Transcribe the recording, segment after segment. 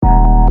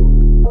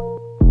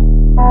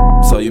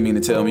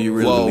finna tell me you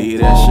really believe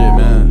that shit,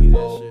 man?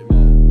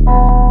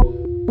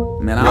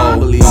 Man, I don't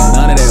believe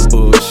none of that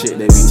bullshit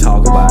they be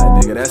talking about,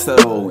 nigga. That's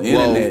the whole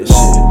internet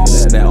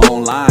shit, that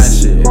online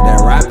shit,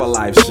 that rapper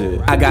life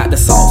shit. I got the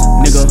sauce,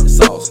 nigga,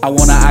 sauce. I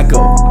wanna, I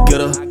go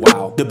get her.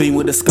 Wow, the beam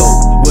with the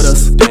scope with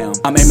us. Damn,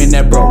 I'm aiming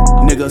that bro,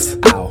 niggas.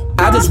 Ow,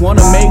 I just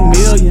wanna make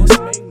millions.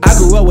 I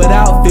grew up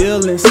without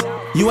feelings.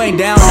 You ain't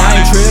down,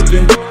 I ain't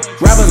tripping.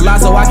 Rappers lie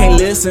so I can't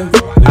listen.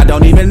 I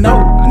don't even know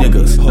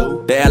niggas.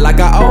 They act like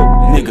I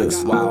owe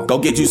niggas. Wow, go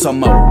get you some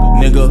more,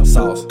 nigga.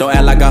 Sauce. Don't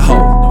act like a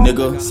hoe,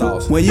 nigga.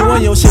 Sauce. When you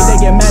on your shit, they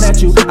get mad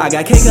at you. I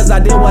got K cause I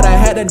did what I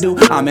had to do.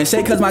 I'm in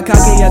shade cause my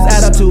cocky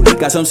ass attitude.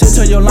 Got some shit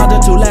to your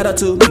longitude,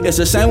 latitude. It's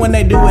a shame when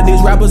they do what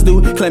these rappers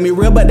do. Claim me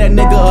real, but that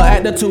nigga a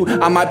actor too.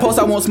 I might post,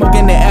 I won't smoke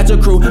in the at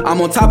your crew.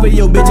 I'm on top of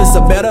your bitch, it's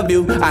a better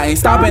view. I ain't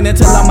stopping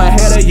until I'm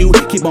ahead of you.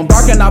 Keep on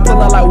barking, I pull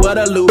up like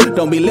Waterloo.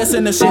 Don't be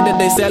listening to shit that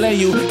they selling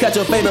you. Catch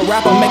your favorite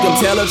rapper, make him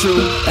tell the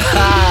truth.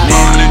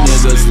 Man,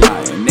 these niggas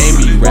lying, they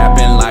be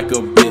rapping like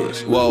a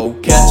bitch. Whoa,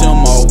 catch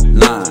him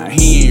offline,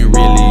 he ain't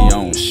really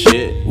on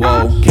shit.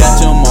 Whoa,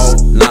 catch him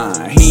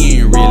offline, he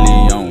ain't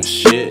really on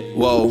shit.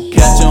 Whoa,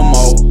 catch him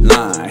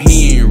offline,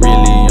 he ain't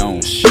really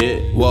on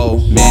shit. Whoa,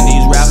 man,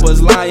 these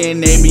rappers lying,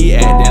 they be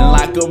acting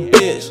like a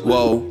bitch.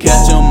 Whoa,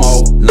 catch him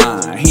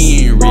offline,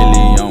 he ain't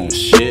really on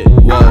shit.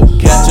 Whoa,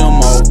 catch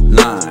him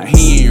offline,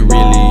 he ain't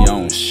really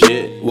on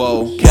shit.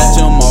 Whoa, catch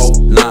him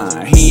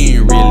offline, he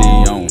ain't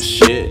really on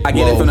shit. I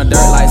get it from the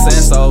dirt like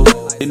Senso.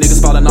 These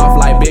niggas falling off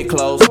like big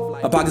clothes.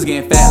 My pockets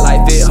getting fat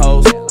like fit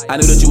hoes. I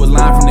knew that you was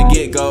lying from the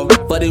get-go.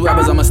 For these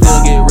rappers, I'ma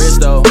still get rich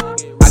though.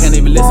 I can't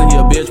even listen to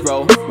your bitch,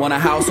 bro. Want a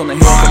house on the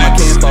hill for my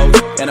kinfolks.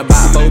 And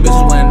about 4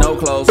 bitches wearing no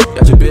clothes.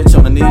 Got your bitch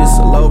on the knees,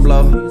 a low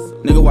blow.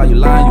 Nigga, why you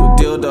lying? You a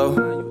dildo.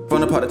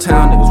 From the part of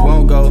town, niggas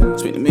won't go.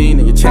 Speak to me,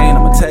 nigga, chain,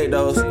 I'ma take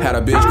those. Had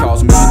a bitch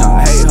cross me, now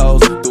I hate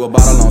hoes. Threw a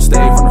bottle on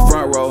stage from the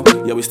front row.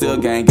 Yeah, we still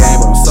gang, but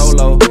I'm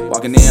solo.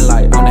 Walking in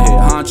like I'm the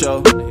head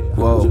honcho.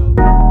 Whoa,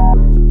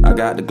 I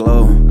got the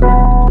glow.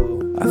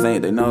 I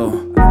think they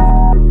know.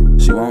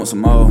 She wants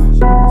some more.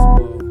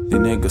 These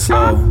niggas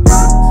slow.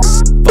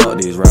 Fuck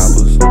these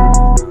rappers.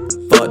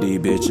 Fuck these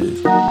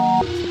bitches.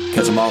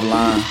 Catch them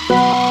offline.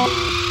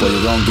 Boy,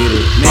 you gon' get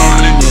it.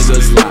 Man, these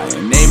niggas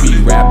lying. They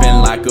be rapping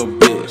like a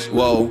bitch.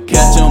 Whoa,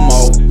 catch him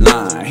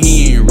offline.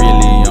 He ain't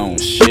really on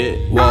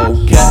shit. Whoa,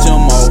 catch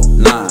him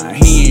offline.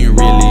 He ain't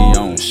really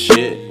on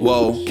shit.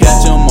 Whoa,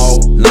 catch him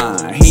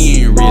offline.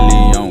 He ain't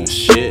really on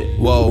shit.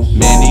 Whoa,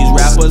 man, these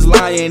rappers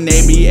lying.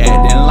 They be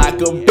acting like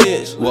a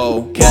bitch.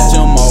 Whoa, catch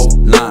him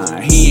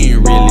offline. He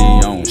ain't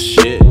really on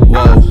shit.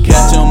 Whoa,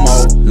 catch him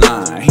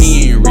offline.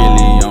 He ain't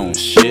really on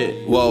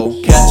shit. Whoa,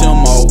 catch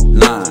him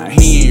offline.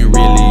 He ain't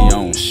really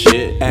on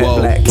shit. At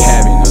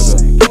BlackCavii, nigga.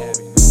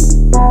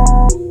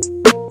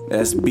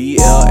 That's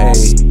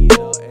BlackCavii.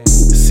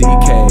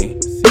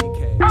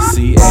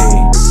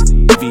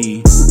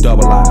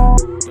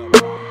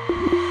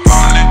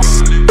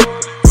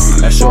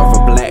 That's short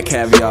for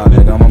BlackCavii,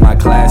 nigga. I'm on my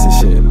classy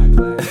shit.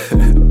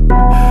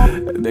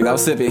 Nigga, I'm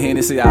sipping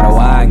Hennessy out of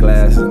wine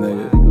glasses,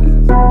 nigga.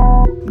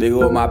 Nigga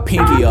with my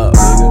pinky up,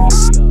 nigga.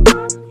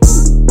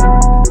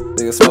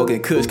 Nigga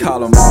smoking Kush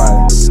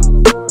calamari.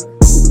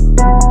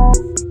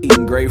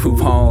 Eating grapefruit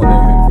pone,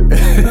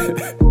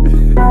 nigga.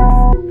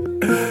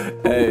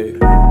 Hey.